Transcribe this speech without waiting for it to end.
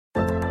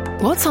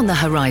What's on the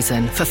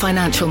horizon for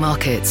financial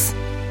markets?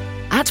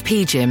 At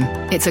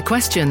PGIM, it's a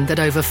question that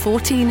over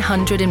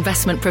 1,400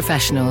 investment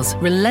professionals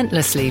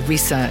relentlessly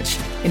research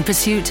in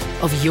pursuit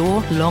of your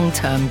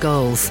long-term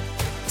goals.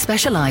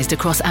 Specialised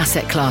across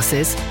asset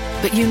classes,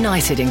 but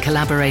united in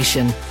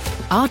collaboration,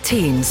 our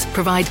teams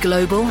provide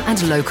global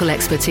and local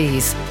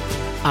expertise.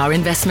 Our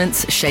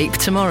investments shape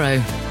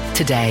tomorrow,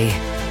 today.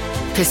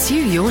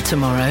 Pursue your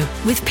tomorrow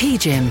with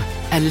PGIM,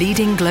 a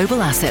leading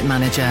global asset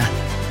manager.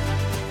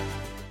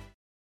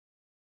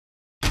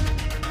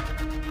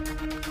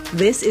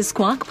 This is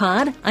Squawk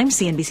Pod. I'm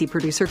CNBC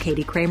producer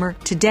Katie Kramer.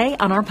 Today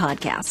on our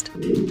podcast,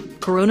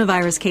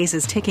 coronavirus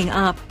cases ticking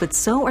up, but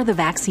so are the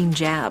vaccine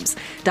jabs.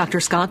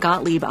 Dr. Scott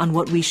Gottlieb on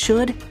what we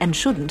should and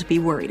shouldn't be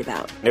worried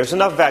about. There's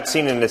enough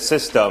vaccine in the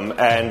system,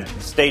 and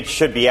states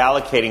should be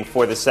allocating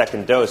for the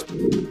second dose.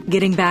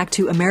 Getting back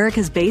to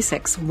America's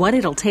basics, what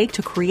it'll take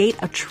to create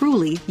a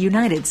truly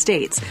United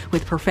States,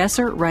 with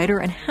professor, writer,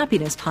 and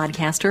happiness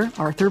podcaster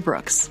Arthur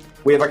Brooks.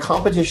 We have a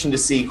competition to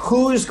see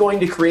who's going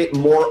to create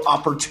more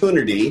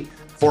opportunity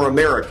for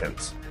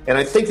Americans. And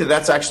I think that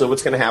that's actually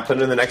what's going to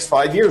happen in the next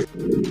 5 years.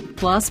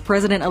 Plus,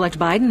 President-elect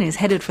Biden is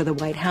headed for the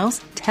White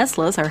House,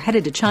 Teslas are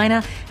headed to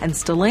China, and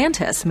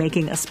Stellantis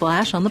making a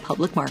splash on the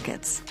public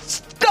markets.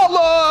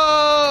 Stella!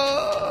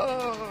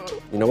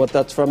 You know what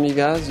that's from, you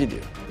guys? You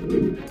do.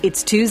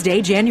 It's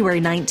Tuesday,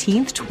 January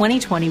 19th,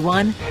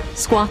 2021.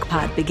 Squawk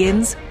Pod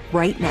begins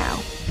right now.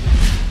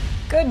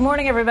 Good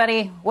morning,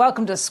 everybody.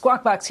 Welcome to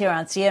Squawk Box here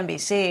on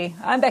CNBC.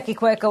 I'm Becky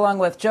Quick, along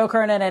with Joe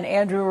Kernan and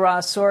Andrew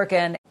Ross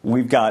Sorkin.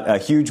 We've got a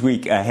huge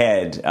week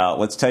ahead.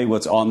 Let's tell you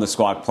what's on the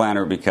Squawk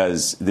Planner,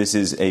 because this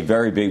is a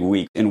very big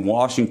week. In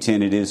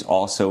Washington, it is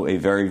also a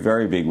very,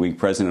 very big week.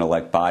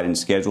 President-elect Biden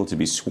scheduled to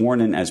be sworn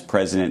in as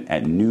president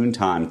at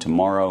noontime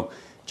tomorrow.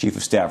 Chief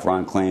of Staff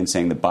Ron Klain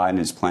saying that Biden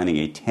is planning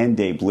a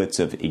 10-day blitz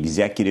of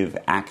executive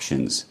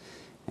actions.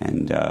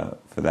 And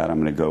for that, I'm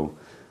going to go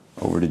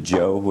over to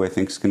Joe, who I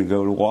think is going to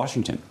go to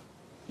Washington.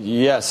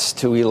 Yes,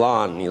 to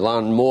Elon.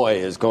 Elon Moy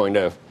is going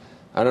to,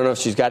 I don't know if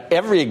she's got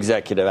every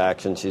executive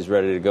action she's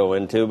ready to go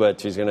into,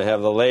 but she's going to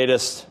have the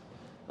latest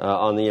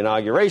on the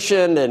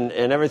inauguration and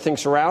everything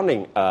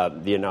surrounding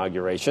the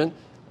inauguration.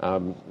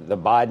 The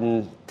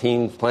Biden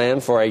team plan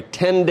for a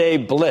 10-day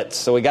blitz.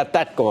 So we got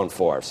that going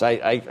for us.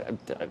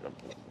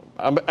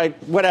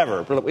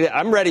 Whatever.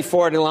 I'm ready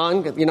for it,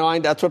 Elon. You know,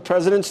 that's what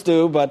presidents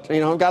do, but,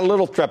 you know, I've got a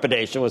little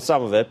trepidation with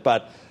some of it,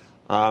 but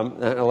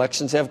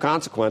elections have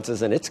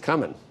consequences, and it's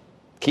coming.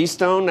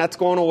 Keystone, that's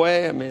going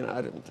away. I mean,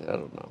 I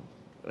don't know.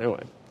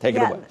 Anyway, take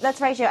it away. That's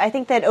right, Joe. I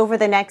think that over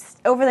the next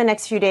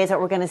few days,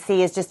 what we're going to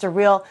see is just a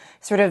real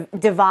sort of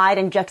divide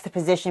and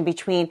juxtaposition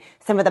between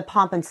some of the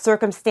pomp and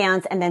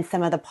circumstance and then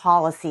some of the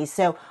policies.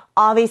 So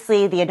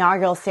obviously, the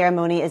inaugural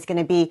ceremony is going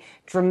to be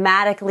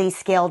dramatically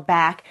scaled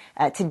back.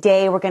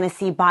 Today, we're going to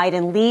see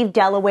Biden leave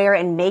Delaware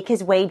and make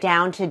his way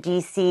down to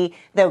D.C.,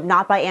 though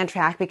not by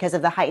Amtrak because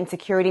of the heightened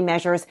security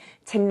measures.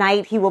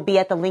 Tonight, he will be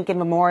at the Lincoln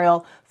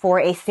Memorial for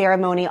a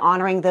ceremony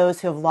honoring those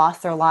who have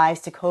lost their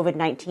lives to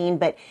COVID-19.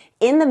 But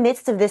in the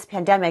midst of this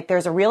pandemic,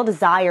 there's a real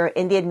desire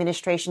in the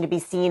administration to be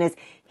seen as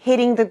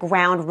hitting the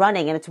ground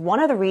running. And it's one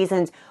of the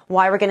reasons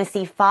why we're going to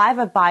see 5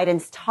 of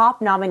Biden's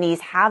top nominees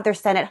have their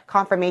Senate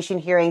confirmation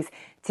hearings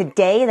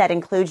today. That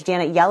includes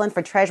Janet Yellen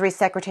for Treasury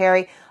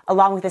Secretary,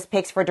 along with his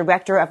picks for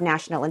Director of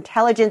National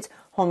Intelligence,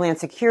 Homeland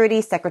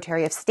Security,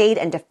 Secretary of State,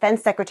 and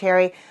Defense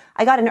Secretary.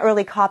 I got an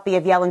early copy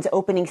of Yellen's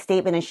opening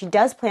statement, and she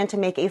does plan to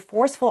make a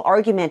forceful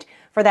argument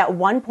for that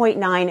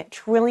 $1.9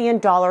 trillion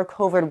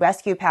COVID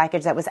rescue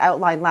package that was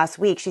outlined last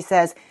week. She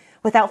says,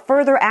 without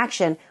further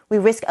action, we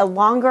risk a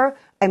longer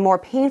and more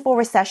painful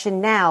recession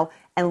now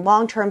and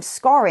long-term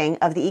scarring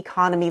of the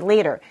economy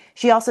later.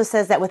 She also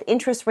says that with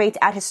interest rates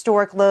at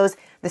historic lows,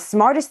 the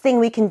smartest thing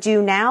we can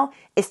do now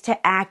is to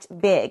act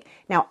big.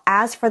 Now,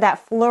 as for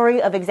that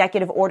flurry of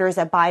executive orders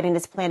that Biden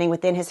is planning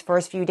within his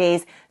first few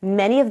days,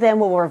 many of them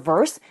will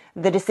reverse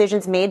the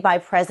decisions made by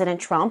President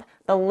Trump.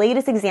 The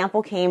latest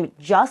example came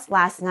just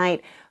last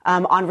night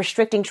on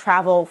restricting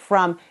travel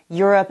from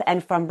Europe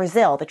and from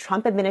Brazil. The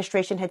Trump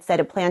administration had said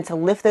it planned to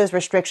lift those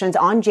restrictions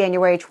on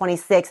January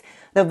 26th,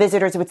 though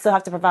visitors would still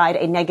have to provide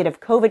a negative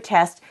COVID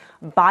test.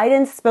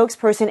 Biden's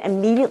spokesperson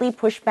immediately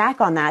pushed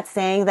back on that,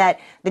 saying that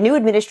the new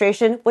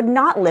administration would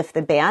not lift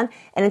the ban.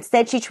 And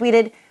instead, she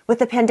tweeted, with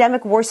the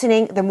pandemic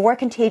worsening, the more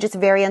contagious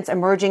variants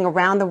emerging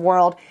around the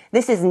world,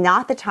 this is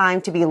not the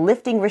time to be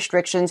lifting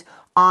restrictions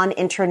on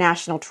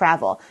international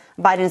travel.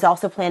 Biden is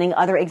also planning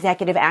other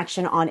executive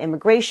action on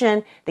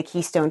immigration, the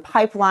Keystone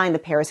Pipeline, the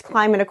Paris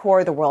Climate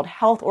Accord, the World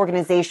Health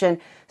Organization.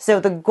 So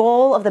the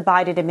goal of the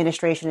Biden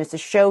administration is to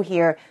show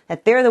here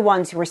that they're the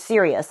ones who are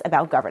serious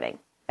about governing.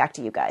 Back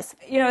to you guys.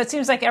 You know, it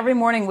seems like every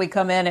morning we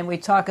come in and we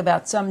talk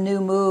about some new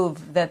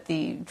move that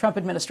the Trump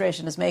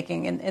administration is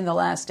making in the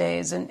last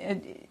days. And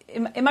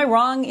am I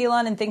wrong,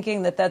 Elon, in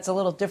thinking that that's a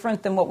little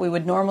different than what we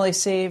would normally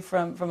see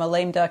from a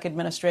lame duck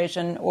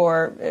administration?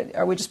 Or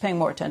are we just paying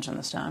more attention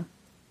this time?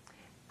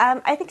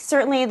 I think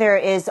certainly there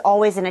is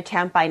always an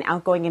attempt by an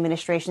outgoing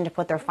administration to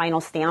put their final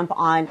stamp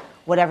on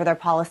whatever their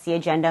policy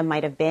agenda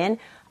might have been.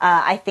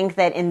 I think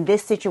that in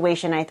this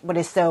situation, what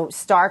is so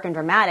stark and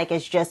dramatic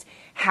is just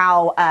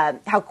how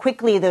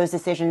quickly those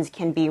decisions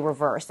can be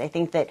reversed. I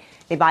think that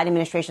the Biden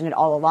administration had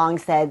all along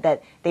said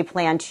that they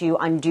plan to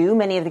undo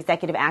many of the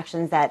executive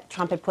actions that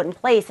Trump had put in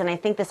place. And I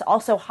think this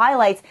also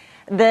highlights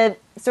the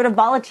sort of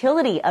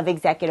volatility of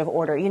executive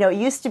order. You know, it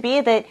used to be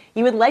that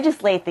you would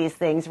legislate these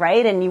things,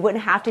 right? And you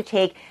wouldn't have to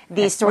take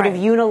these sort of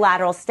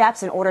unilateral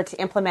steps in order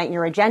to implement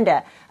your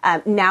agenda.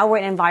 Now we're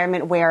in an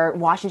environment where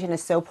Washington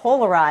is so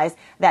polarized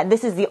that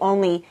this is the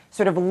only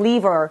sort of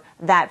lever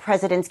that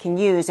presidents can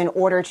use in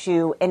order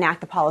to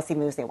enact the policy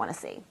moves they want to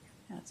see.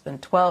 It's been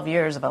 12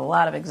 years of a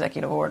lot of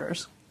executive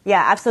orders.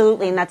 Yeah,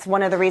 absolutely. And that's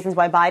one of the reasons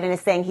why Biden is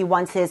saying he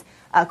wants his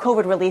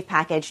COVID relief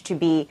package to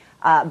be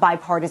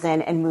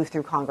bipartisan and move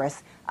through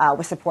Congress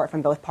with support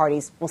from both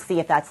parties. We'll see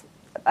if that's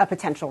a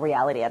potential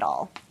reality at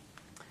all.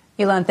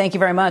 Elon, thank you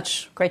very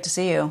much. Great to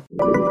see you.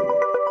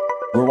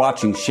 We're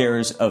watching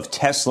shares of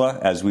Tesla,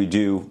 as we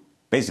do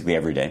basically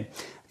every day.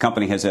 The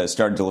company has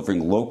started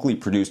delivering locally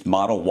produced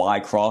Model Y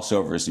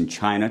crossovers in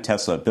China.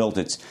 Tesla built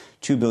its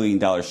 $2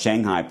 billion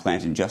Shanghai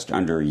plant in just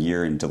under a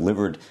year and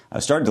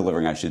started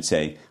delivering, I should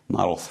say,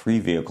 Model 3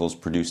 vehicles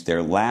produced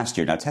there last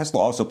year. Now,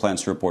 Tesla also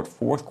plans to report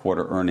fourth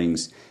quarter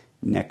earnings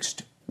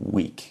next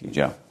week.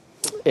 Joe.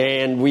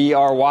 And we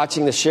are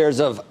watching the shares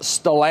of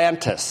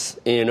Stellantis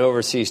in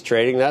overseas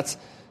trading. That's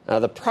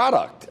the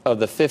product of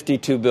the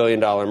 $52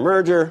 billion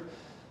merger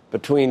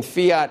between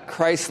Fiat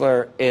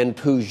Chrysler and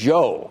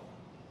Peugeot.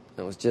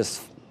 It was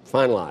just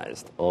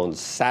finalized on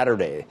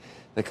Saturday.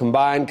 The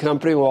combined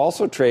company will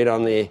also trade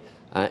on the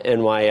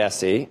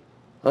NYSE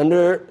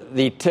under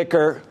the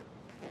ticker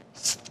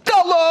STELLA.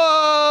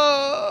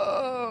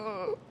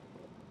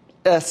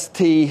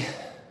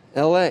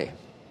 S-T-L-A.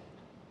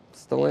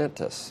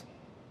 Stellantis.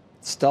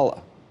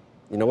 Stella.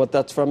 You know what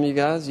that's from, you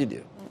guys? You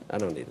do. I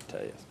don't need to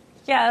tell you.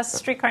 Yeah, it's a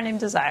streetcar named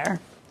Desire.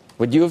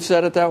 Would you have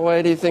said it that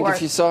way, do you think, Or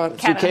if you saw it?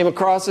 If you came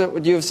across it,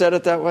 would you have said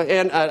it that way?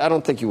 And I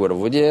don't think you would have,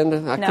 would you?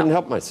 And I couldn't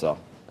help myself.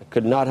 I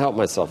could not help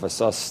myself. I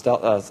saw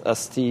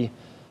S-T-L-A.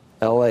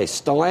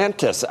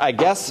 Stellantis. I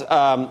guess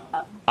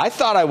I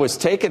thought I was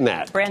taking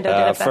that. Brando did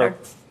it better.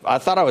 I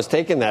thought I was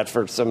taking that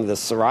for some of the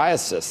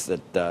psoriasis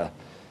that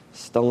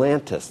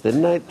Stellantis,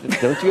 didn't I?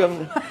 Don't you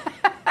have...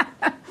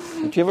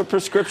 Do you have a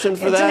prescription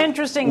for that? It's an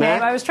interesting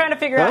name. I was trying to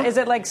figure out, is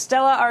it like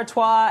Stella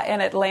Artois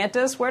and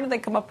Atlantis? Where did they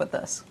come up with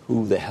this?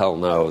 Who the hell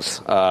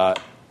knows?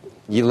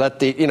 You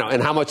let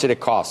and how much did it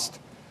cost?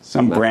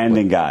 Some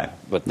branding guy.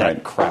 With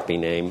that crappy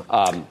name.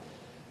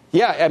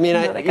 Yeah, I mean,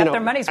 they got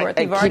their money's worth.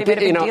 You've already made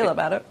a big deal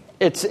about it.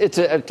 I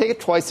take it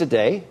twice a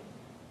day,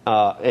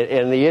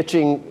 and the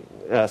itching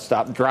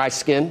stop. Dry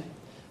skin,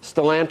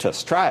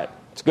 Stellantis. Try it.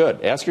 It's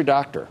good. Ask your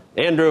doctor.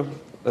 Andrew,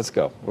 let's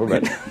go. We're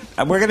ready.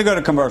 We're going to go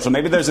to commercial.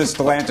 Maybe there's a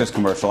Stellantis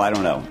commercial. I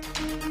don't know.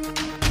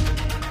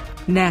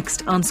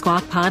 Next on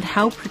Squawk Pod,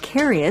 how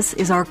precarious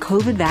is our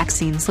COVID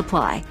vaccine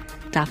supply?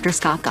 Dr.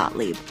 Scott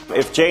Gottlieb.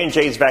 If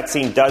J&J's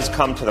vaccine does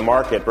come to the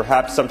market,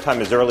 perhaps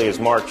sometime as early as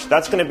March,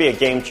 that's going to be a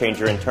game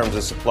changer in terms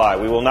of supply.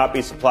 We will not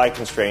be supply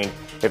constrained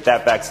if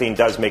that vaccine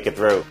does make it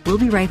through. We'll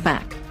be right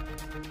back.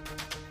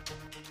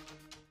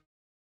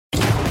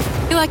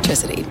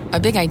 Electricity, a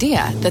big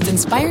idea that's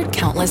inspired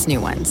countless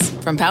new ones.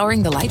 From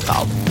powering the light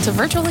bulb to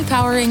virtually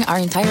powering our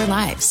entire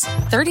lives.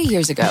 30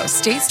 years ago,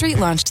 State Street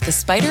launched the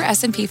Spider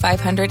S&P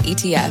 500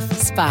 ETF,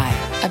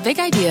 SPY. A big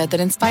idea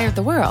that inspired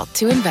the world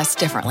to invest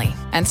differently.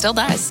 And still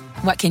does.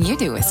 What can you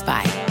do with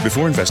SPY?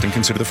 Before investing,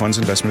 consider the fund's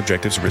investment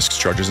objectives, risks,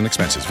 charges, and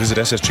expenses. Visit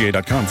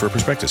ssga.com for a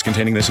prospectus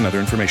containing this and other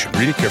information.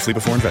 Read it carefully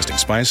before investing.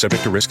 SPY is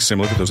subject to risks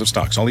similar to those of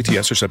stocks. All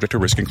ETFs are subject to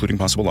risk, including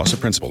possible loss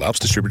of principal. Alps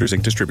Distributors,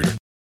 Inc. Distributor.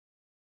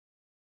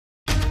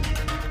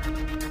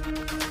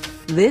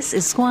 This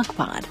is Squawk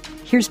Pod.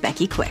 Here's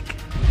Becky Quick.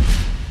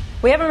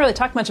 We haven't really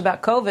talked much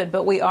about COVID,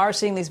 but we are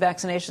seeing these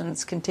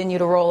vaccinations continue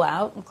to roll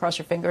out. Cross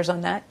your fingers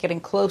on that. Getting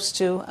close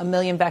to 1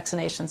 million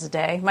vaccinations a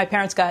day. My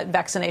parents got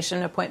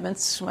vaccination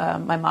appointments,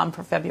 my mom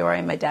for February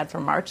and my dad for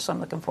March, so I'm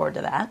looking forward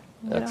to that.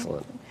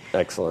 Excellent.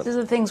 Excellent. These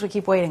are the things we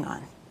keep waiting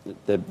on.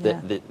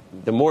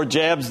 The more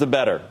jabs, the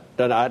better.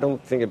 I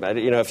don't think about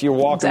it. If you're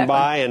walking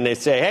by and they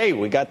say, hey,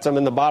 we got some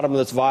in the bottom of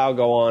this vial,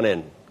 go on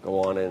in.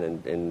 Go on in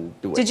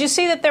and do it. Did you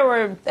see that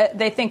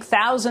they think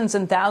thousands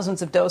and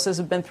thousands of doses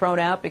have been thrown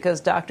out because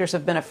doctors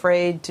have been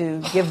afraid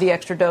to give the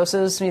extra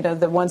doses,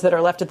 the ones that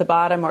are left at the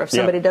bottom, or if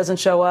somebody doesn't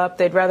show up,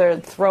 they'd rather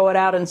throw it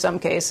out in some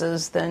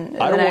cases than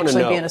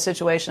actually be in a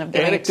situation of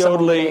getting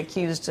someone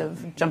accused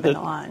of jumping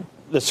the line.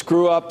 The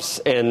screw-ups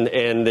and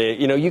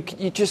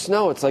you just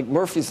know. It's like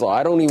Murphy's Law.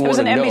 I don't even want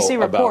to know. It was an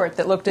NBC report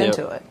that looked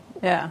into it.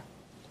 Yeah.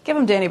 Give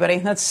them to anybody.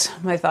 That's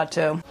my thought,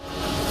 too.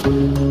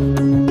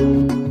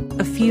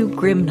 A few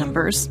grim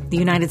numbers. The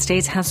United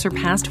States has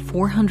surpassed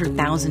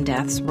 400,000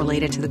 deaths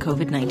related to the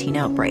COVID-19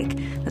 outbreak.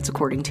 That's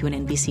according to an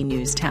NBC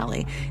News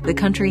tally. The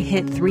country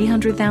hit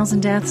 300,000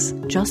 deaths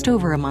just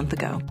over a month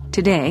ago.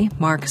 Today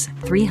marks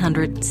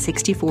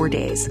 364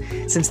 days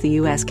since the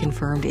U.S.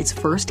 confirmed its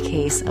first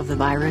case of the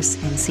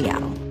virus in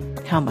Seattle.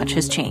 How much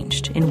has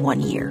changed in 1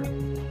 year?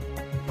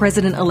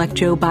 President-elect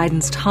Joe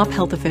Biden's top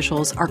health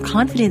officials are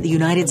confident the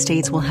United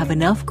States will have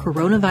enough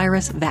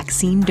coronavirus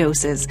vaccine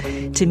doses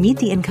to meet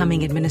the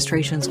incoming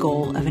administration's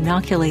goal of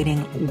inoculating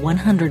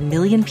 100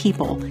 million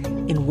people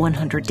in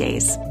 100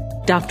 days.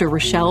 Dr.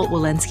 Rochelle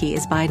Walensky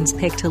is Biden's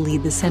pick to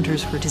lead the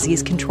Centers for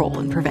Disease Control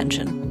and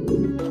Prevention.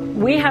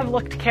 We have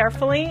looked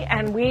carefully,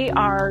 and we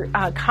are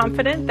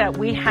confident that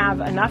we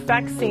have enough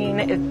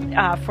vaccine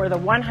for the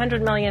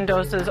 100 million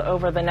doses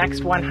over the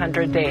next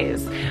 100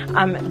 days.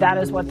 That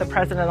is what the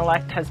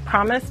president-elect has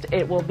promised.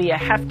 It will be a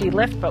hefty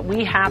lift, but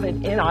we have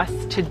it in us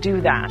to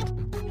do that.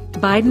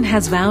 Biden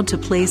has vowed to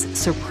place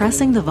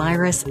suppressing the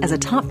virus as a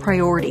top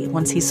priority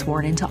once he's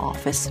sworn into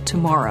office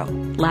tomorrow.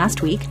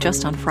 Last week,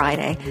 just on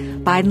Friday,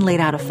 Biden laid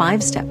out a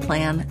 5-step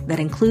plan that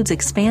includes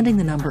expanding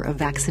the number of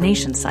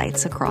vaccination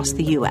sites across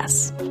the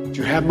U.S.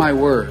 You have my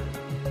word.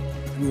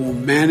 We will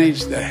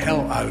manage the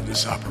hell out of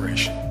this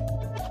operation.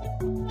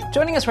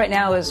 Joining us right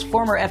now is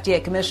former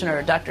FDA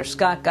Commissioner Dr.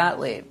 Scott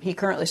Gottlieb. He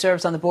currently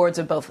serves on the boards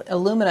of both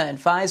Illumina and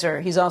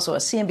Pfizer. He's also a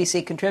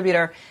CNBC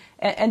contributor.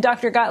 And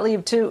Dr.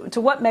 Gottlieb,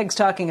 to what Meg's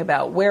talking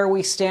about, where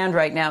we stand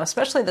right now,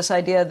 especially this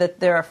idea that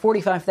there are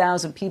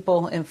 45,000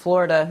 people in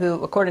Florida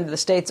who, according to the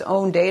state's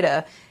own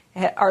data,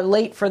 are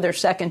late for their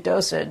second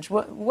dosage.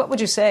 What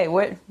would you say?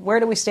 Where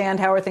do we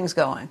stand? How are things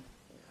going?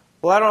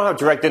 Well, I don't have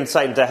direct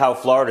insight into how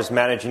Florida is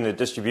managing the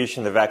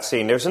distribution of the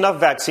vaccine. There's enough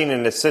vaccine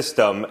in the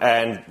system,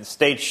 and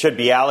states should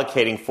be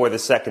allocating for the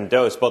second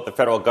dose, both the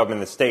federal government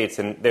and the states.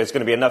 And there's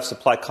going to be enough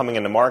supply coming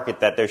in the market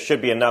that there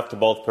should be enough to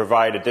both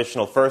provide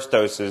additional first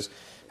doses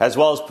as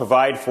well as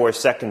provide for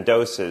second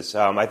doses.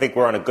 I think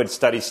we're on a good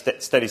steady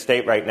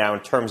state right now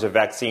in terms of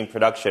vaccine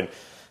production.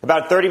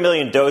 About 30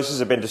 million doses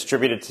have been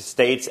distributed to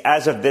states.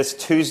 As of this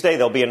Tuesday,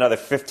 there'll be another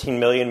 15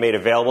 million made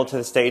available to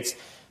the states,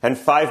 and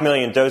 5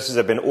 million doses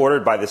have been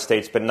ordered by the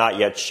states but not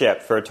yet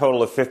shipped, for a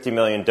total of 50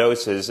 million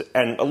doses,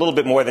 and a little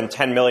bit more than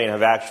 10 million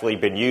have actually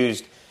been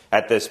used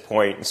at this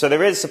point. So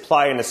there is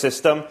supply in the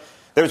system.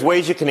 There's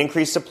ways you can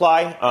increase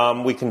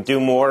supply. We can do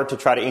more to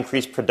try to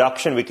increase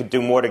production. We could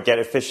do more to get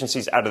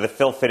efficiencies out of the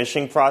fill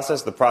finishing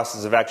process, the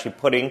process of actually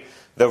putting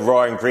the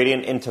raw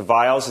ingredient into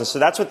vials. And so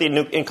that's what the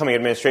new incoming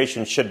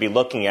administration should be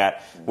looking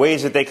at,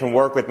 ways that they can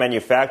work with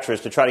manufacturers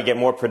to try to get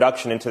more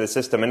production into the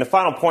system. And the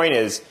final point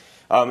is,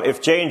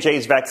 if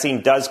J&J's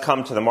vaccine does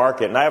come to the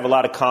market, and I have a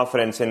lot of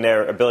confidence in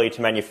their ability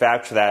to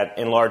manufacture that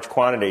in large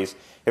quantities,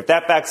 if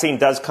that vaccine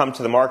does come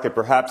to the market,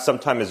 perhaps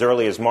sometime as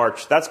early as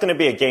March, that's going to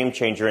be a game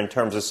changer in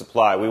terms of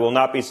supply. We will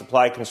not be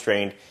supply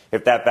constrained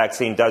if that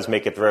vaccine does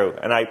make it through.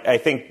 And I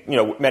think,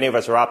 many of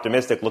us are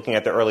optimistic looking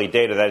at the early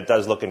data that it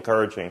does look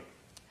encouraging.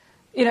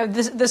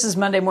 This is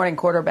Monday morning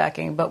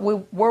quarterbacking, but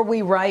were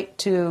we right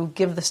to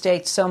give the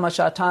states so much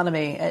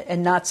autonomy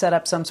and not set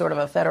up some sort of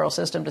a federal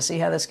system to see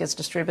how this gets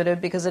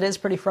distributed? Because it is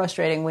pretty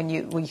frustrating when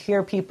you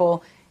hear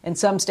people in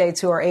some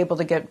states who are able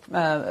to get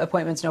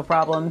appointments no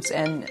problems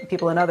and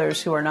people in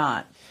others who are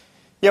not.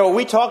 Yeah, well,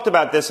 we talked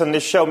about this on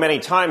this show many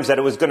times, that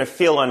it was going to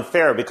feel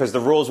unfair because the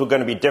rules were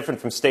going to be different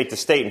from state to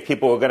state, and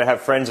people were going to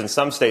have friends in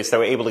some states that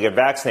were able to get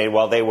vaccinated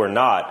while they were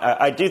not.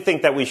 I do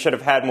think that we should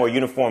have had more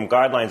uniform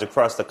guidelines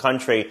across the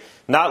country,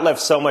 not left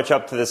so much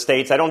up to the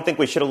states. I don't think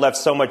we should have left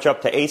so much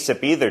up to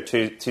ACIP either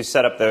to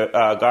set up the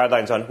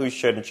guidelines on who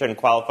should and shouldn't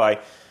qualify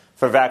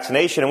for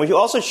vaccination. And we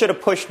also should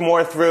have pushed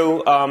more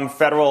through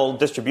federal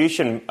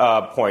distribution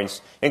points,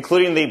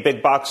 including the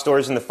big box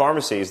stores and the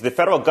pharmacies. The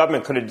federal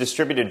government could have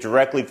distributed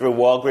directly through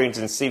Walgreens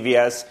and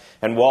CVS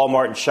and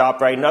Walmart and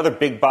ShopRite and other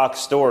big box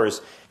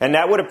stores. And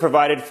that would have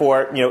provided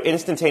for,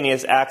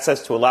 instantaneous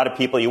access to a lot of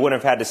people. You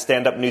wouldn't have had to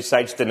stand up new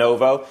sites de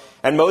novo.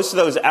 And most of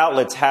those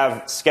outlets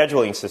have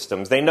scheduling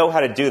systems. They know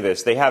how to do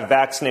this. They have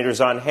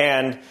vaccinators on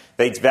hand.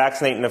 They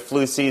vaccinate in the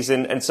flu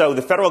season. And so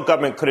the federal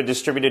government could have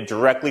distributed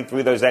directly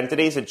through those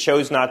entities. It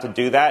chose not to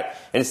do that.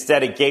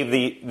 Instead, it gave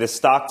the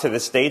stock to the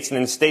states, and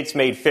then states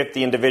made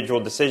 50 individual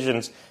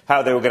decisions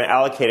how they were going to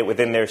allocate it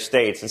within their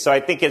states. And so I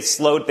think it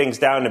slowed things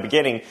down in the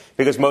beginning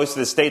because most of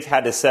the states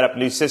had to set up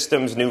new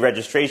systems, new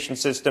registration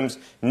systems,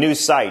 new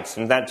sites,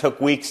 and that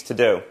took weeks to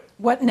do.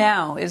 What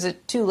now? Is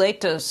it too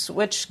late to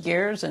switch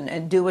gears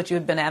and do what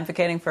you've been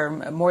advocating for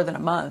more than a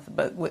month?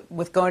 But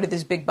with going to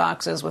these big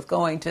boxes, with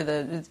going to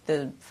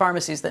the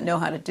pharmacies that know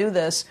how to do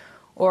this,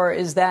 or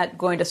is that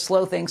going to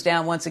slow things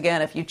down once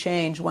again if you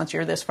change once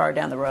you're this far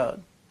down the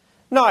road?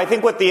 No, I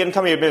think what the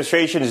incoming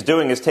administration is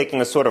doing is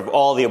taking a sort of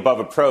all-the-above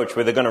approach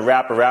where they're going to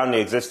wrap around the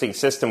existing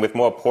system with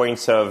more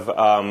points of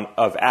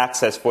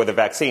access for the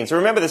vaccine. So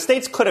remember, the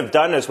states could have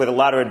done this with a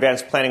lot of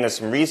advanced planning and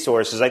some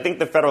resources. I think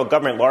the federal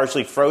government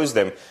largely froze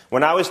them.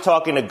 When I was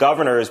talking to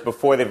governors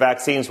before the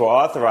vaccines were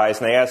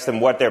authorized and I asked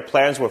them what their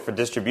plans were for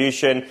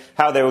distribution,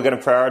 how they were going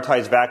to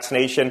prioritize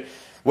vaccination,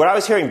 what I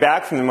was hearing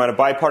back from them on a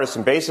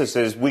bipartisan basis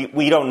is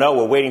we don't know.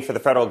 We're waiting for the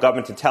federal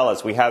government to tell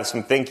us. We have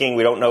some thinking.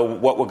 We don't know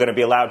what we're going to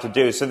be allowed to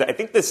do. So I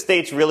think the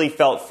states really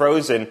felt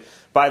frozen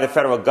by the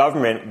federal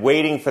government,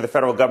 waiting for the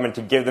federal government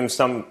to give them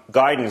some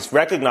guidance,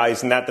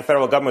 recognizing that the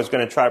federal government is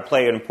going to try to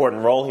play an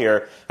important role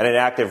here and an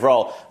active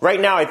role.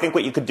 Right now, I think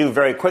what you could do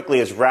very quickly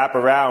is wrap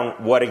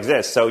around what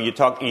exists. So you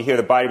hear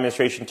the Biden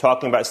administration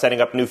talking about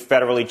setting up new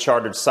federally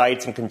chartered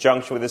sites in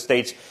conjunction with the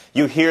states.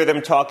 You hear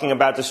them talking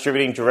about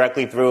distributing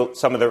directly through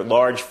some of the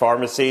large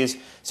pharmacies.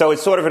 So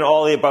it's sort of an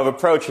all-of-the-above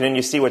approach, and then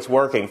you see what's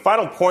working.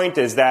 Final point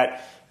is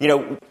that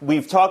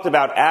we've talked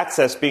about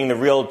access being the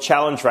real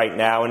challenge right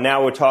now, and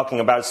now we're talking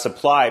about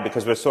supply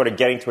because we're sort of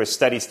getting to a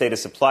steady state of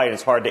supply, and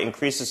it's hard to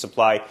increase the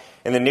supply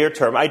in the near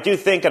term. I do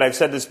think, and I've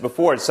said this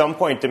before, at some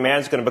point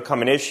demand is going to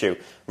become an issue.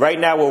 Right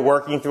now we're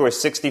working through a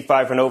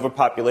 65 and over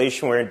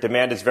population where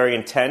demand is very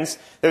intense.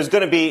 There's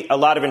going to be a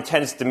lot of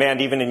intense demand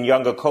even in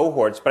younger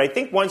cohorts, but I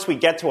think once we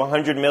get to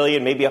 100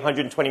 million, maybe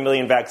 120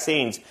 million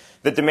vaccines,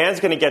 the demand's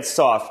going to get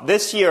soft.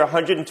 This year,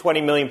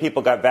 120 million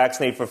people got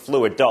vaccinated for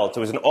flu, adults. It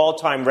was an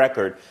all-time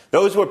record.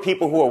 Those were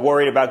people who were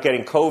worried about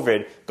getting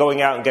COVID,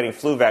 going out and getting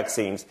flu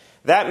vaccines.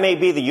 That may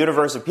be the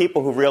universe of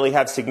people who really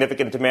have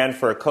significant demand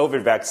for a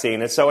COVID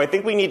vaccine. And so I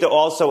think we need to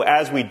also,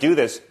 as we do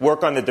this,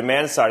 work on the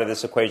demand side of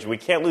this equation. We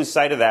can't lose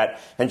sight of that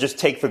and just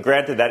take for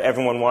granted that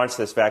everyone wants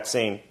this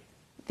vaccine.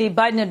 The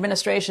Biden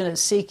administration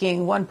is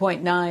seeking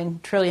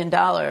 $1.9 trillion.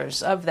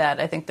 Of that,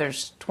 I think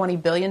there's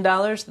 $20 billion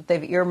that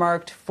they've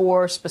earmarked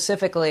for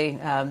specifically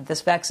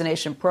this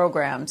vaccination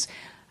programs.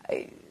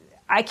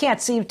 I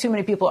can't see too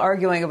many people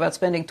arguing about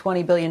spending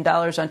 $20 billion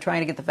on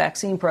trying to get the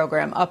vaccine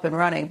program up and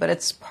running, but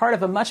it's part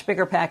of a much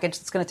bigger package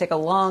that's going to take a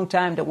long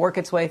time to work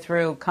its way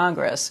through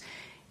Congress.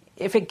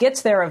 If it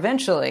gets there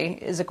eventually,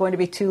 is it going to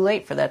be too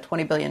late for that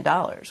 $20 billion?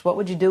 What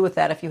would you do with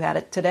that if you had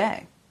it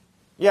today?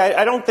 Yeah,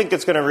 I don't think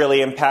it's going to really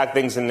impact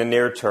things in the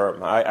near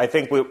term. I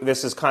think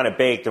this is kind of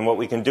baked, and what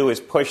we can do is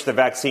push the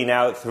vaccine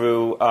out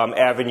through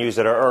avenues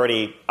that are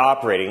already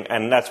operating,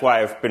 and that's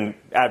why I've been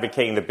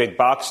advocating the big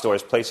box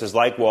stores, places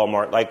like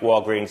Walmart, like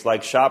Walgreens,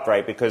 like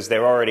ShopRite, because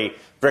they're already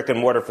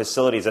brick-and-mortar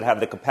facilities that have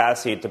the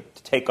capacity to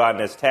take on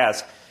this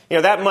task.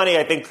 That money,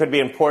 I think, could be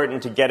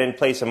important to get in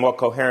place a more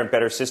coherent,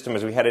 better system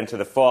as we head into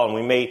the fall, and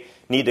we may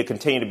need to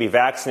continue to be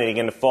vaccinating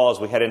in the fall as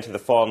we head into the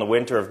fall and the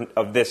winter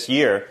of this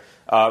year.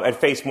 And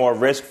face more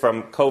risk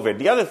from COVID.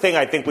 The other thing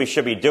I think we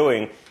should be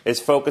doing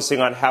is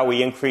focusing on how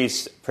we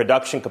increase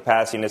production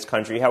capacity in this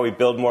country, how we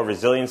build more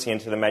resiliency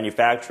into the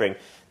manufacturing.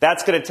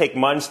 That's going to take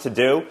months to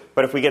do,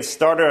 but if we get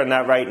started on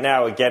that right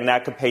now, again,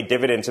 that could pay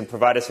dividends and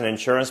provide us an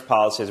insurance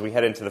policy as we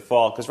head into the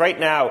fall. Because right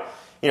now,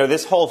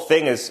 this whole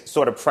thing is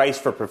sort of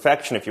priced for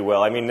perfection, if you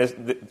will. I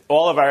mean,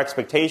 all of our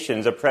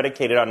expectations are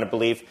predicated on the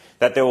belief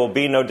that there will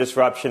be no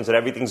disruptions, that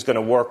everything's going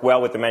to work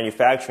well with the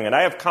manufacturing. And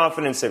I have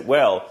confidence it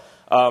will.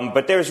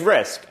 But there's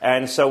risk,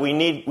 and so we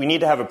need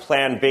to have a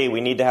plan B. We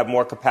need to have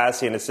more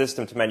capacity in the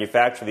system to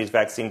manufacture these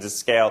vaccines at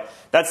scale.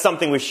 That's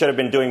something we should have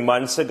been doing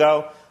months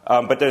ago,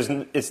 but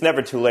it's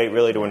never too late,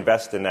 really, to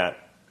invest in that.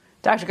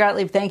 Dr.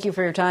 Gottlieb, thank you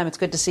for your time. It's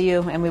good to see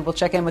you, and we will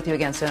check in with you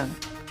again soon.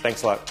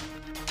 Thanks a lot.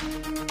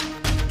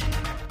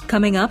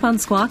 Coming up on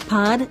Squawk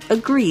Pod,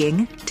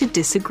 agreeing to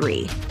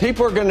disagree.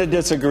 People are going to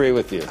disagree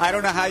with you. I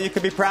don't know how you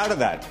could be proud of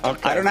that.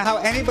 Okay. I don't know how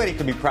anybody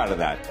could be proud of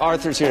that.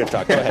 Arthur's here to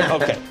talk. Go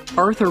ahead. Okay.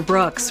 Arthur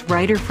Brooks,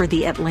 writer for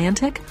The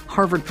Atlantic,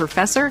 Harvard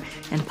professor,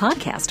 and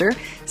podcaster,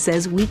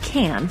 says we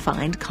can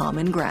find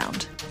common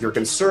ground. If you're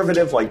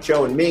conservative like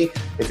Joe and me,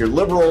 if you're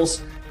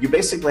liberals, you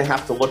basically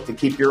have to look to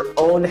keep your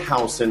own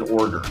house in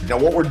order. Now,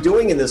 what we're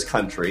doing in this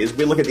country is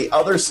we look at the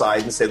other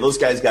side and say, those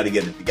guys got to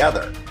get it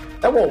together.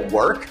 That won't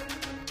work.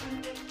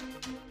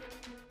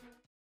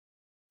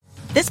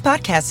 This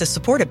podcast is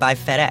supported by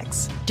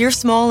FedEx. Dear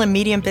small and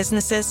medium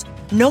businesses,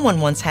 no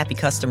one wants happy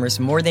customers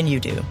more than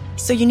you do.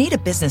 So you need a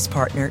business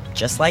partner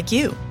just like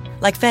you.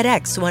 Like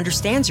FedEx, who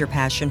understands your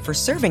passion for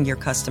serving your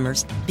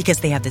customers because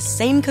they have the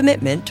same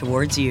commitment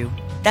towards you.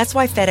 That's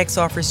why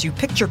FedEx offers you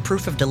picture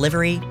proof of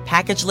delivery,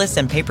 packageless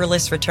and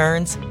paperless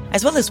returns,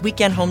 as well as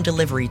weekend home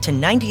delivery to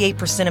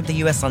 98% of the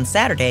U.S. on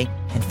Saturday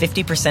and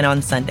 50%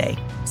 on Sunday.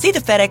 See the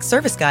FedEx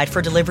service guide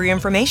for delivery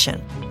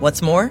information.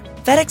 What's more,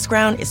 FedEx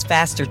Ground is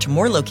faster to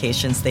more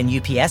locations than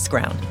UPS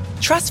Ground.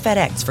 Trust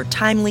FedEx for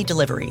timely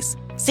deliveries.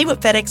 See what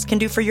FedEx can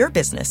do for your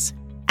business.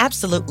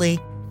 Absolutely,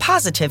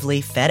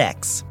 positively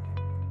FedEx.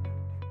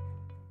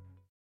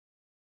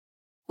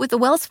 With the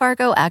Wells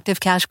Fargo Active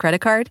Cash Credit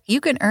Card,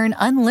 you can earn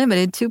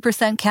unlimited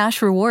 2%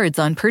 cash rewards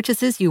on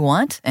purchases you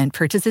want and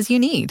purchases you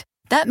need.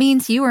 That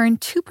means you earn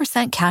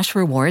 2% cash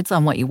rewards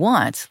on what you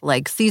want,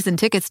 like season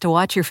tickets to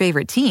watch your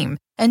favorite team,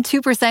 and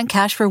 2%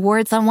 cash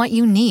rewards on what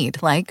you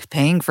need, like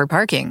paying for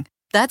parking.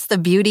 That's the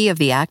beauty of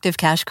the Active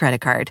Cash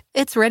Credit Card.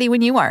 It's ready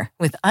when you are,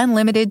 with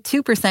unlimited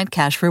 2%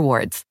 cash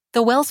rewards.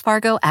 The Wells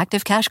Fargo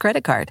Active Cash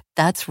Credit Card.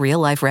 That's real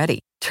life ready.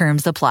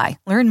 Terms apply.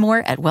 Learn more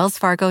at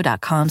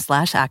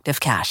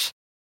wellsfargo.com/activecash.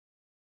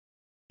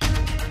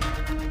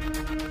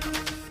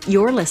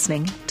 You're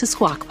listening to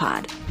Squawk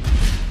Pod.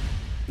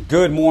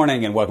 Good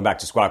morning and welcome back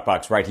to Squawk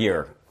Box right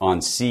here on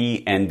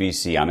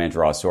CNBC. I'm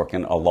Andrew Ross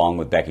Sorkin, along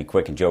with Becky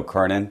Quick and Joe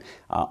Kernan,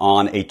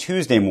 on a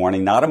Tuesday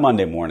morning, not a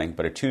Monday morning,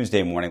 but a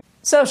Tuesday morning.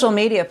 Social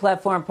media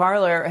platform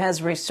Parler has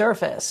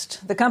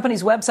resurfaced. The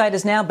company's website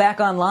is now back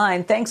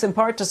online, thanks in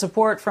part to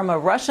support from a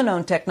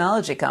Russian-owned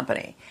technology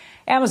company.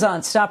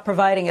 Amazon stopped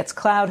providing its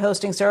cloud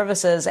hosting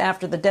services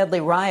after the deadly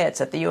riots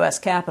at the U.S.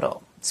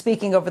 Capitol.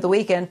 Speaking over the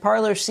weekend,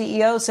 Parler's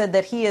CEO said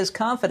that he is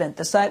confident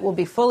the site will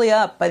be fully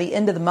up by the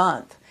end of the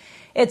month.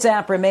 Its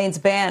app remains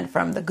banned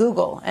from the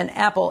Google and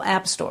Apple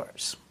app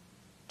stores.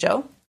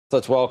 Joe?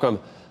 Let's welcome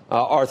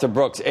Arthur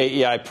Brooks,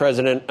 AEI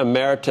President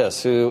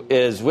Emeritus, who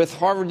is with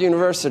Harvard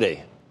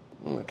University.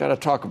 We've got to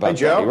talk about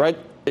that.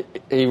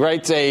 He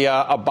writes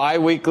a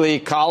bi-weekly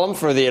column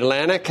for The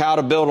Atlantic, How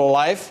to Build a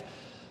Life,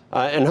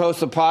 and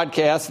hosts a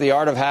podcast, The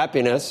Art of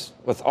Happiness,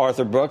 with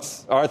Arthur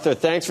Brooks. Arthur,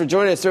 thanks for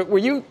joining us. So were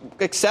you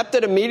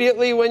accepted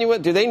immediately when you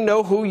went? Do they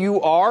know who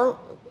you are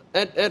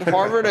at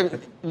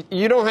Harvard?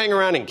 You don't hang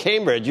around in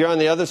Cambridge. You're on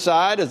the other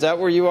side. Is that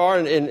where you are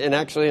in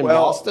actually in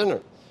Boston?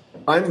 Or?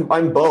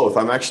 I'm both.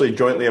 I'm actually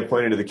jointly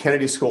appointed to the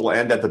Kennedy School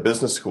and at the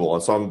business school.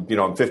 And so I'm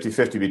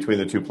 50-50 between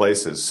the two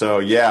places. So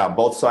yeah,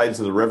 both sides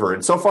of the river.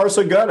 And so far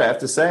so good, I have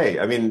to say.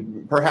 I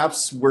mean,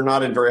 perhaps we're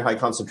not in very high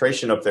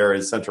concentration up there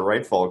as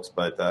center-right folks,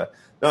 but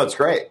no, it's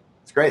great.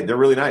 It's great. They're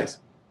really nice.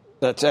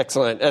 That's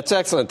excellent. That's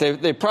excellent.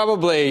 They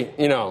probably,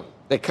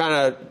 they kind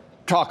of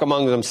talk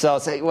among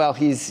themselves, say, well,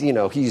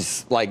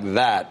 he's like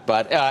that.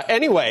 But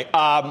anyway,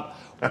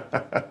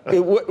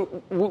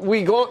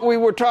 we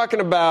were talking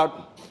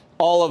about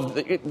all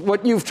of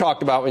what you've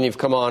talked about when you've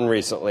come on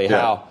recently,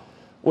 how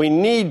we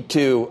need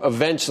to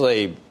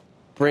eventually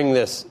bring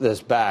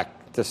this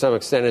back to some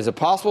extent. Is it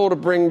possible to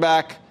bring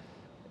back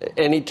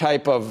any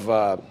type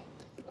of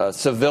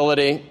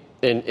civility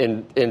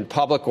in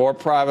public or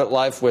private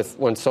life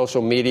when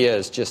social media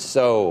is just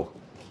so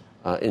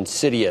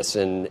insidious?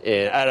 And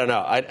I don't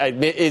know.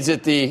 Is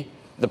it the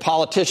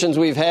politicians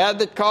we've had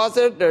that cause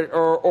it,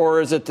 or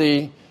is it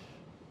the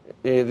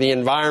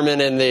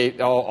environment and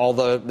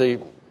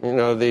the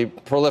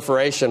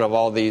proliferation of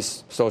all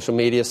these social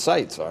media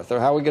sites? Arthur,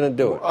 how are we going to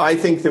do it? I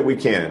think that we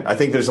can. I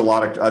think there's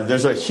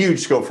there's a huge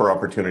scope for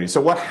opportunity.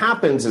 So what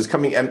happens is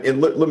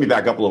and let me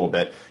back up a little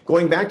bit.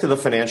 Going back to the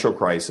financial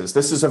crisis,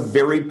 this is a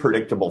very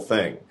predictable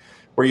thing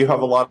where you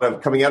have a lot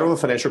of, coming out of a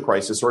financial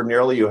crisis,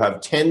 ordinarily you have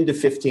 10 to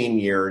 15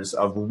 years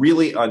of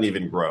really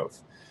uneven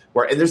growth.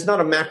 And there's not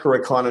a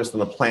macroeconomist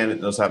on the planet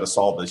that knows how to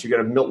solve this. You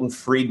got Milton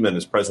Friedman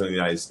as president of the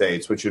United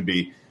States, which would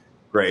be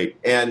great.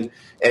 And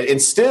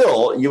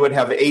still, you would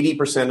have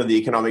 80% of the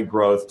economic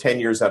growth 10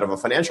 years out of a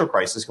financial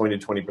crisis going to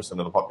 20% of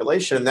the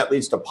population. And that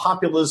leads to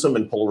populism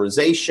and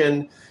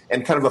polarization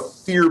and kind of a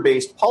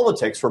fear-based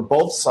politics where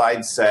both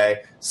sides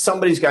say,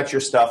 somebody's got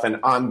your stuff and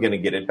I'm going to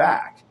get it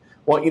back.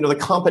 Well, the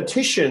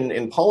competition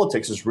in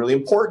politics is really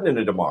important in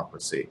a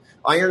democracy.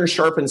 Iron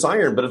sharpens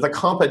iron. But if the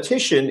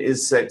competition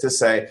is to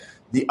say,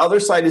 the other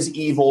side is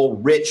evil,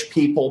 rich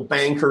people,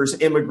 bankers,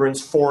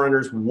 immigrants,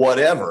 foreigners,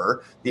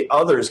 whatever. The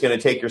other is going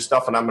to take your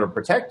stuff and I'm going to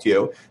protect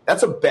you.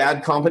 That's a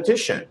bad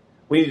competition.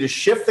 We need to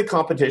shift the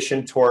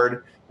competition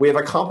toward, we have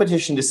a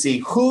competition to see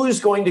who's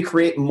going to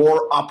create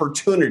more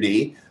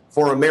opportunity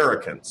for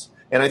Americans.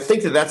 And I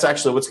think that that's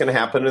actually what's going to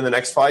happen in the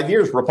next 5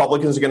 years.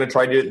 Republicans are going to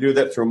try to do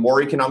that through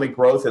more economic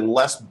growth and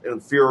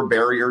fewer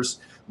barriers,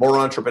 more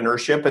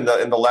entrepreneurship, and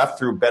the left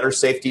through better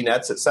safety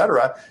nets, et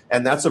cetera.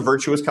 And that's a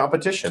virtuous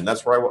competition.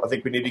 That's where I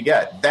think we need to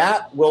get.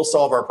 That will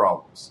solve our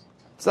problems.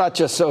 It's not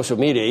just social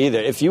media either.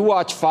 If you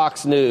watch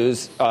Fox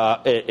News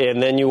and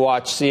then you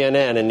watch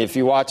CNN, and if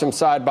you watch them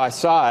side by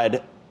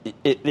side,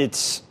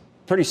 it's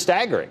pretty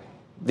staggering.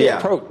 The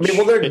approach. I mean,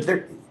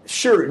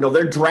 well,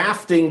 they're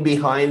drafting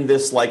behind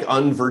this like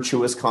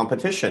unvirtuous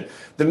competition.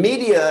 The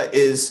media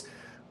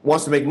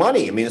wants to make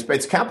money. I mean,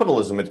 it's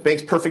capitalism. It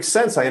makes perfect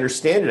sense. I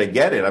understand it. I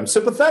get it. I'm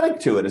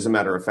sympathetic to it, as a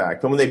matter of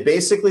fact. And when they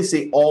basically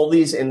see all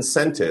these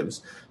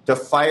incentives to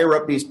fire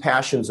up these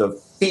passions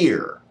of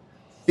fear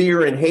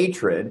and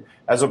hatred,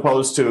 as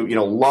opposed to,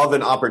 love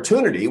and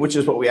opportunity, which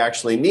is what we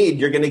actually need,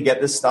 you're going to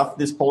get this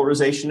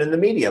polarization in the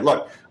media.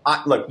 Look,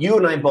 you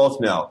and I both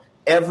know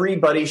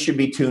everybody should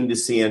be tuned to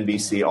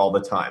CNBC all the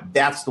time.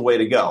 That's the way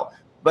to go.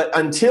 But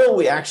until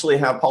we actually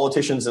have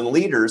politicians and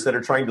leaders that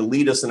are trying to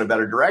lead us in a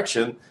better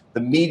direction, the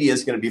media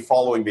is going to be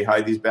following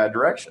behind these bad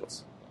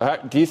directions.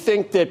 Do you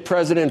think that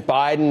President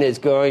Biden is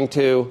going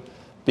to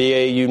be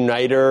a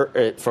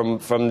uniter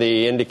from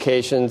the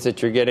indications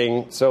that you're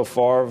getting so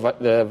far,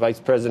 Vice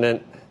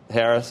President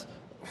Harris?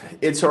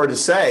 It's hard to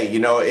say.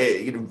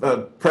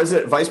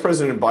 Vice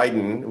President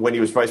Biden, when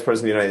he was Vice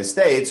President of the United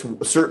States,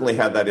 certainly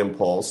had that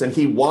impulse, and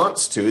he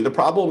wants to. The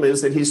problem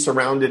is that he's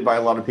surrounded by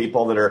a lot of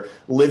people that are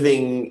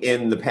living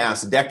in the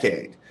past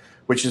decade,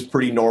 which is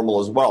pretty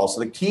normal as well. So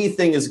the key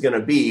thing is going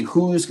to be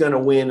who's going to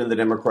win in the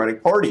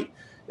Democratic Party.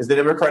 Is the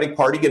Democratic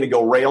Party going to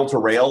go rail to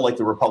rail like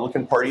the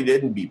Republican Party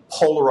did and be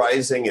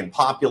polarizing and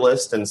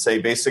populist and say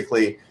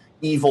basically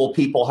evil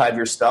people have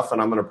your stuff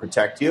and I'm going to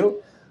protect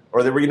you? Or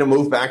are they going to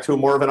move back to a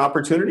more of an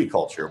opportunity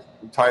culture?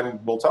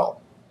 Time will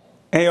tell.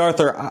 Hey,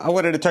 Arthur, I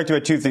wanted to talk to you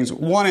about two things.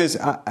 One is,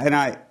 and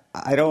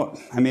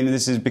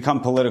this has become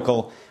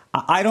political.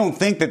 I don't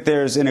think that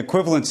there's an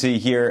equivalency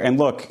here. And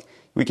look,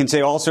 we can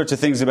say all sorts of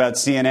things about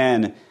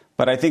CNN,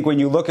 but I think when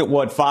you look at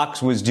what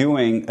Fox was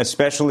doing,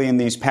 especially in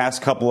these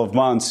past couple of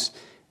months,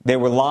 they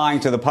were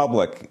lying to the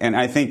public. And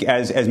I think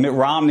as Mitt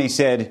Romney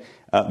said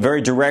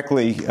very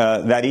directly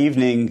that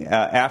evening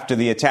after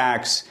the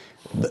attacks,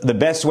 the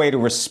best way to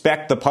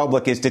respect the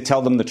public is to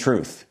tell them the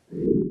truth.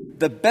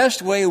 The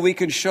best way we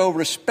can show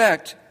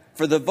respect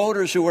for the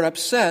voters who are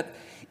upset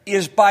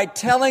is by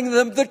telling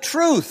them the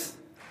truth.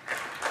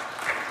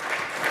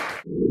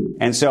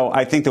 And so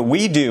I think that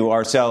we do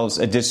ourselves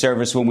a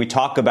disservice when we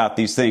talk about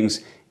these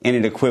things in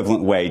an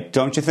equivalent way.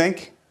 Don't you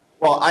think?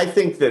 Well, I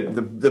think that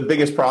the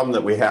biggest problem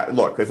that we have,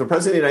 look, if the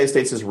president of the United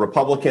States is a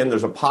Republican,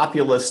 there's a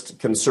populist,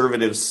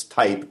 conservatives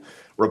type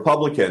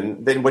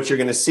Republican, then what you're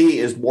going to see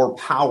is more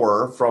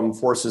power from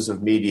forces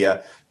of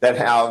media that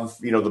have,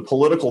 the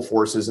political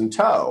forces in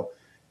tow.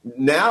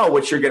 Now,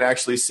 what you're going to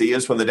actually see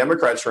is when the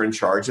Democrats are in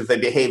charge, if they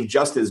behave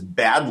just as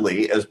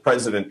badly as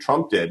President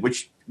Trump did,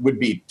 which would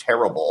be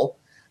terrible,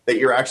 that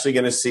you're actually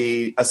going to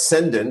see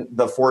ascendant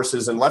the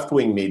forces in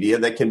left-wing media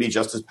that can be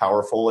just as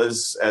powerful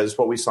as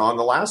what we saw in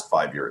the last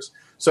 5 years.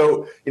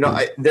 So,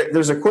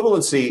 there's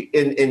equivalency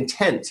in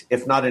intent,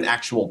 if not in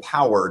actual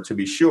power, to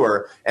be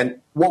sure.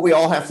 And what we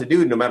all have to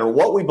do, no matter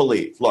what we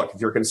believe, look, if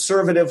you're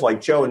conservative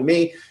like Joe and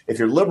me, if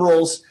you're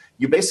liberals,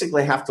 you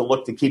basically have to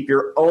look to keep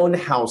your own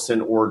house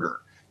in order.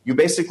 You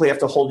basically have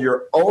to hold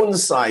your own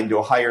side to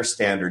a higher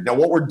standard. Now,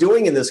 what we're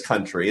doing in this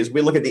country is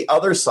we look at the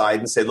other side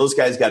and say, those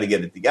guys got to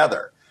get it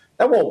together.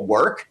 That won't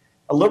work.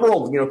 A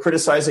liberal,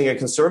 criticizing a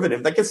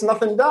conservative, that gets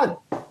nothing done.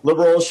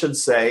 Liberals should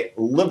say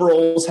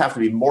liberals have to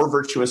be more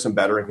virtuous and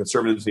better, and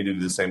conservatives need to do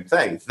the same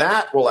thing.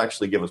 That will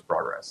actually give us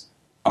progress.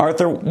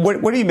 Arthur,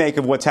 what do you make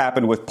of what's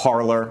happened with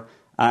Parler?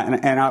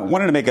 And I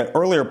wanted to make an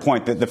earlier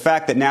point that the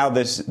fact that now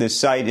this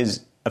site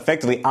is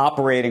effectively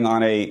operating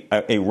on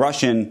a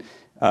Russian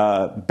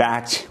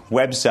backed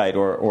website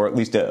or at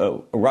least a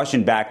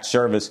Russian backed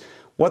service,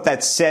 what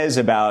that says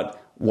about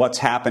what's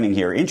happening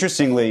here.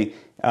 Interestingly,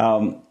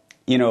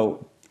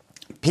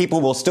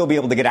 people will still be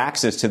able to get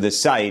access to this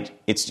site.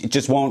 It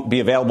just won't be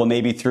available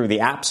maybe through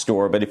the App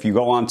Store. But if you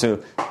go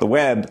onto the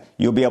web,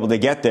 you'll be able to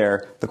get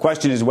there. The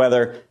question is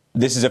whether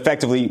this is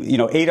effectively,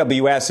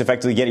 AWS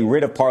effectively getting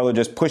rid of Parler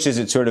just pushes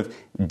it sort of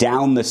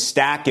down the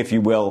stack, if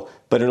you will.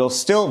 But it'll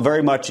still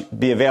very much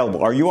be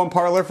available. Are you on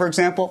Parler, for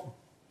example?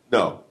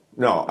 No,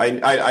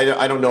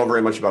 I don't know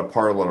very much about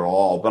Parler at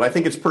all. But I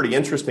think it's pretty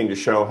interesting to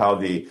show how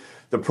the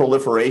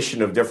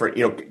proliferation of different,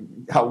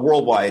 how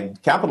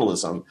worldwide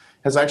capitalism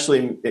has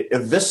actually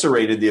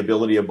eviscerated the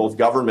ability of both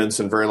governments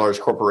and very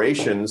large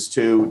corporations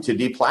to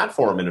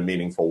deplatform in a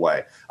meaningful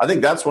way. I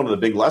think that's one of the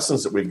big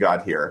lessons that we've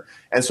got here.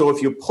 And so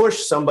if you push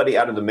somebody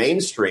out of the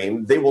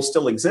mainstream, they will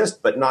still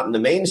exist, but not in the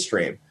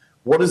mainstream.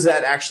 What does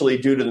that actually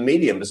do to the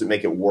medium? Does it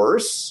make it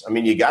worse? I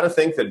mean, you got to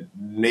think that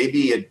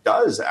maybe it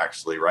does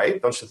actually,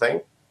 right? Don't you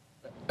think?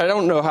 I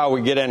don't know how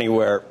we get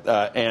anywhere,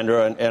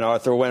 Andrew and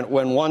Arthur,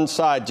 when one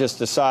side just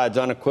decides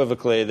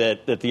unequivocally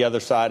that the other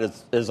side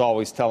is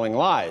always telling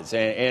lies.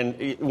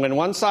 And when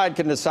one side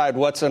can decide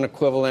what's an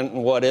equivalent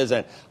and what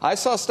isn't. I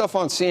saw stuff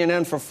on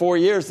CNN for 4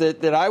 years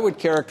that I would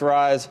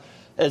characterize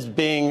as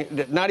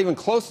being not even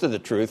close to the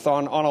truth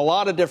on a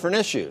lot of different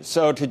issues.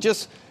 So to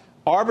just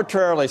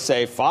arbitrarily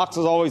say Fox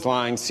is always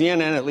lying,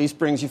 CNN at least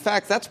brings you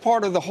facts, that's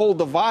part of the whole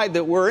divide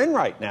that we're in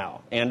right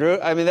now, Andrew.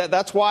 I mean,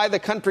 that's why the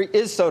country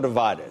is so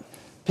divided.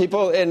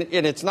 People, and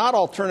it's not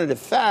alternative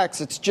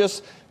facts, it's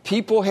just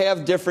people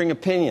have differing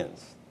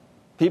opinions.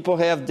 People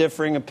have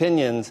differing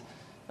opinions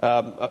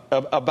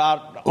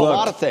about a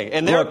lot of things.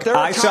 And there are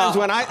times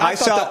when I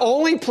thought the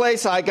only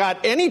place I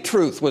got any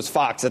truth was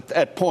Fox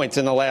at points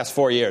in the last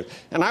 4 years.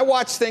 And I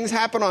watched things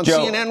happen on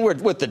CNN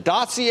with the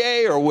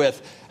dossier or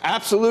with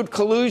absolute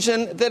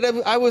collusion that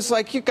I was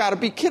like, you got to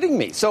be kidding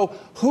me. So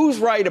who's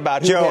right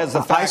about who has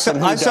the facts and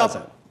who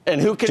doesn't?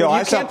 And who can, Joe,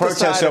 I saw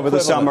protests over the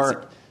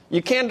summer.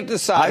 You can't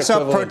decide. I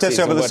saw protests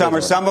over the summer,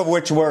 some of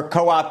which were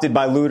co-opted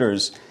by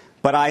looters.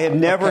 But I have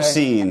never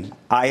seen.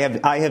 I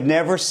have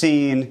never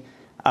seen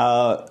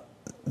the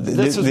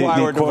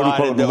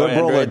quote-unquote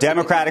liberal or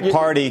Democratic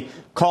Party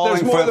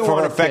calling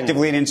for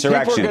effectively an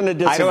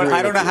insurrection. I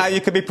don't know how you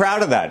could be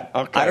proud of that.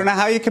 Okay. I don't know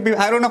how you could be.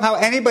 I don't know how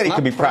anybody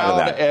could be proud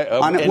of that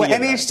on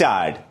any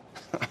side.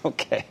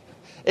 Okay.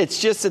 It's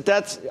just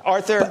that's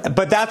Arthur.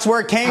 But that's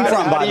where it came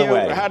from, by the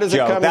way. How does it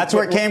come? That's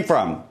where it came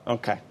from.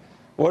 Okay.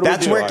 What do we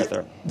do,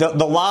 Arthur?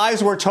 The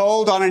lies were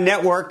told on a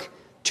network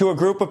to a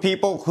group of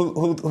people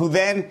who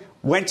then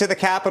went to the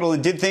Capitol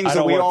and did things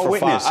that we all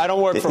witnessed. I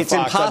don't work for Fox. It's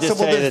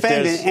impossible to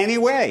defend in any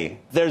way.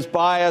 There's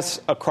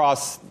bias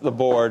across the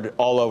board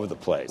all over the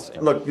place.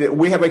 Look,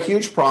 we have a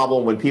huge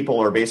problem when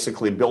people are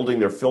basically building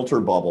their filter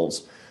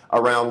bubbles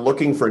around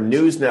looking for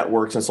news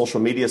networks and social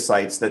media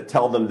sites that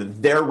tell them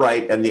that they're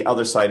right and the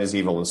other side is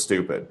evil and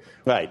stupid.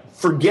 Right.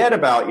 Forget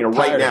about,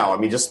 right now. I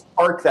mean, just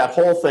park that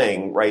whole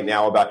thing right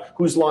now about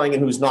who's lying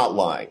and who's not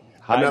lying.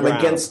 I'm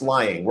against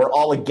lying. We're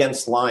all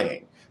against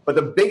lying. But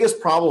the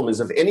biggest problem is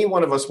if any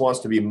one of us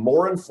wants to be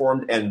more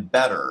informed and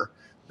better,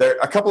 There are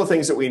a couple of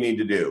things that we need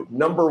to do.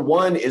 Number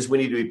one is we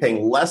need to be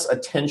paying less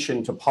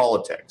attention to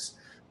politics.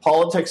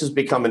 Politics has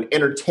become an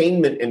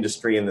entertainment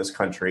industry in this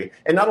country.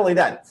 And not only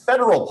that,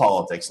 federal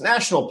politics,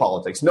 national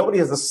politics. Nobody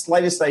has the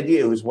slightest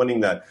idea who's winning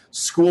the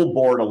school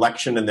board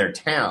election in their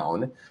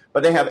town.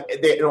 But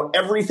they know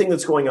everything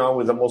that's going on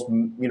with the most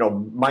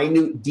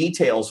minute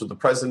details with the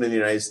president of the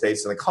United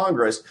States and the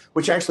Congress,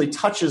 which actually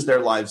touches their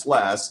lives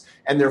less.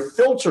 And they're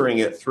filtering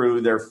it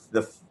through their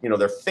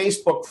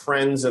Facebook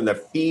friends and their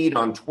feed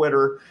on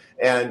Twitter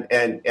and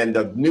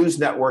the news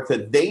network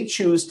that they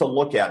choose to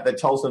look at that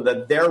tells them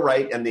that they're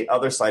right and the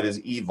other side is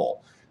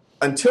evil.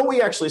 Until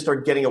we actually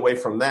start getting away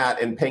from that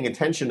and paying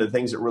attention to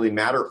things that really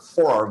matter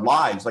for our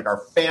lives, like our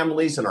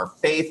families and our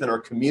faith and our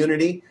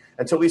community,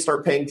 until we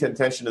start paying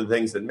attention to the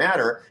things that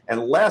matter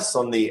and less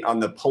on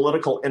the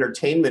political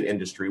entertainment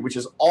industry, which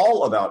is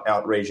all about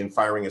outrage and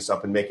firing us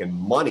up and making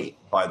money,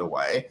 by the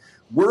way.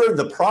 We're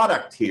the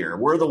product here.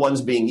 We're the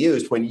ones being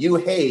used. When you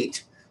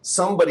hate,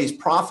 somebody's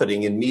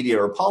profiting in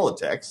media or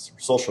politics, or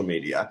social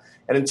media.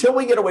 And until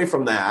we get away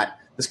from that,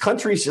 this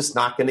country is just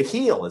not going to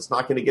heal. It's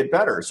not going to get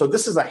better. So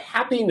this is a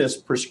happiness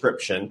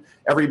prescription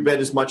every bit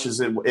as much as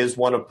it is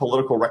one of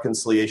political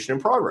reconciliation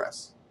and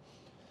progress.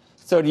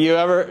 So do you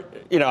ever,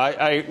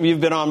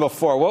 you've been on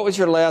before. What was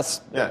your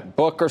last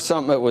book or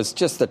something? It was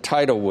just the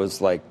title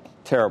was like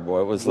terrible.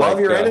 It was Love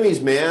Your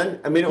Enemies, man.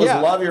 I mean, it was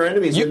Love Your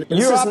Enemies.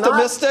 You're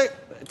optimistic?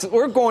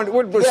 We're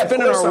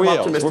spinning our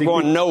wheels. We're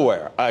going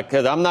nowhere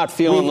because I'm not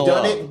feeling the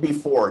love. We've done it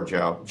before,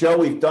 Joe. Joe,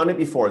 we've done it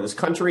before. This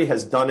country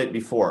has done it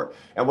before.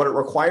 And what it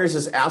requires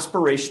is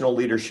aspirational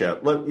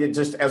leadership.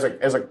 Just as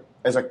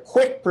a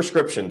quick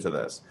prescription to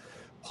this,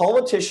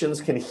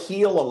 politicians can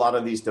heal a lot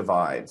of these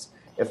divides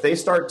if they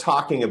start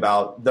talking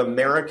about the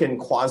American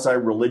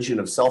quasi-religion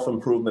of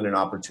self-improvement and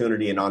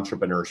opportunity and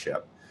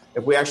entrepreneurship.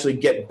 If we actually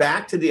get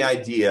back to the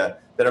idea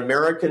that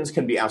Americans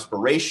can be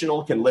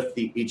aspirational, can lift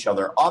each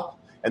other up,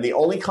 and the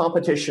only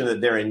competition that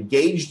they're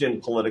engaged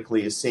in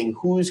politically is seeing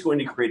who's going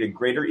to create a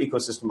greater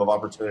ecosystem of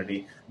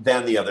opportunity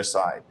than the other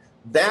side.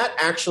 That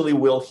actually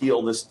will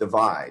heal this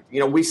divide.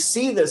 We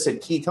see this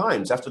at key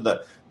times. After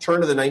the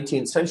turn of the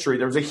 19th century,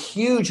 there was a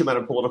huge amount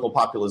of political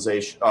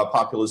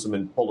populism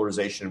and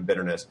polarization and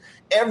bitterness.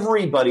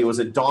 Everybody was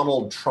a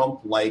Donald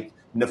Trump-like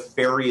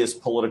nefarious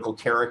political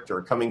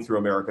character coming through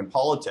American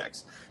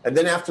politics. And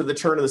then after the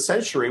turn of the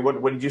century,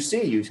 what did you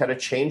see? You had a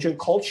change in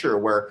culture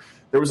where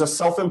there was a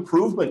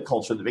self-improvement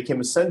culture that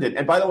became ascendant.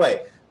 And by the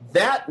way,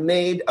 that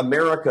made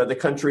America the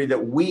country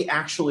that we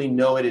actually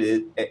know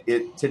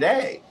it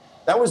today.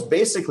 That was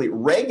basically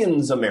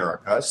Reagan's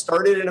America,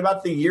 started in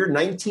about the year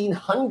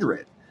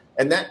 1900.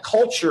 And that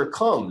culture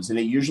comes, and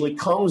it usually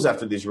comes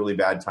after these really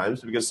bad times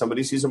because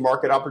somebody sees a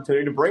market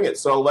opportunity to bring it.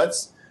 So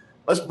let's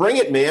bring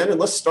it, man, and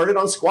let's start it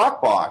on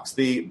Squawk Box,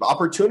 the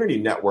Opportunity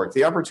Network,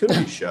 the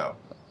Opportunity Show.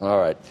 All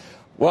right.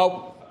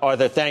 Well,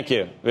 Arthur, thank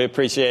you. We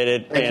appreciate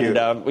it. Thank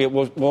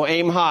you. We'll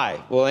aim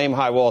high. We'll aim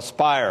high. We'll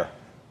aspire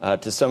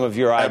to some of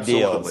your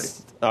ideals.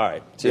 Absolutely. All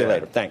right. See you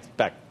later. Thanks.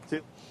 Back.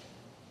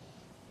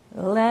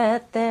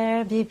 Let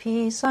there be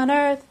peace on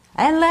earth,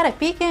 and let it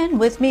begin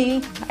with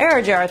me. I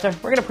heard you, Arthur.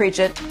 We're going to preach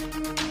it.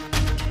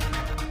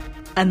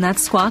 And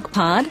that's Squawk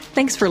Pod.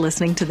 Thanks for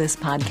listening to this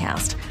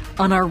podcast.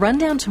 On our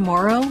rundown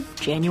tomorrow,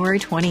 January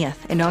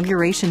 20th,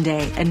 Inauguration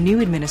Day, a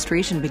new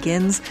administration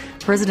begins.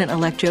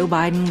 President-elect Joe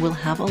Biden will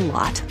have a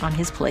lot on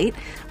his plate.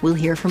 We'll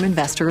hear from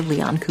investor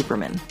Leon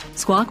Cooperman.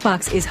 Squawk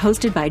Box is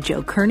hosted by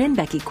Joe Kernan,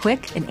 Becky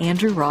Quick, and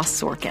Andrew Ross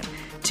Sorkin.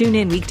 Tune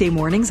in weekday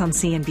mornings on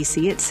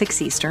CNBC at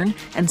 6 Eastern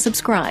and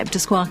subscribe to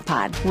Squawk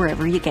Pod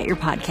wherever you get your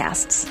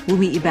podcasts. We'll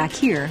meet you back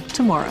here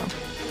tomorrow.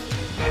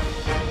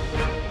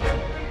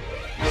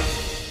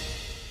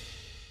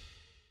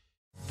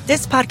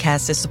 This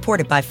podcast is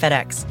supported by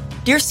FedEx.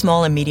 Dear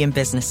small and medium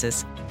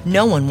businesses,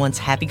 no one wants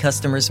happy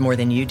customers more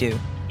than you do.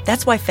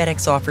 That's why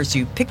FedEx offers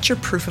you picture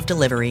proof of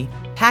delivery,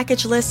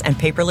 packageless and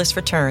paperless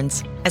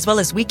returns, as well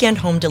as weekend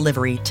home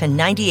delivery to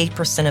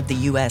 98% of the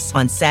U.S.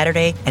 on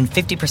Saturday and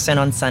 50%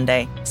 on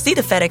Sunday. See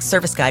the FedEx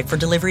service guide for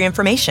delivery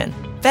information.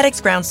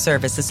 FedEx Ground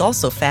service is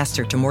also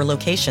faster to more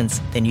locations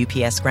than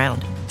UPS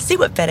Ground. See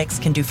what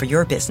FedEx can do for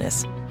your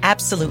business.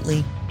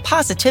 Absolutely,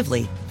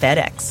 positively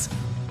FedEx.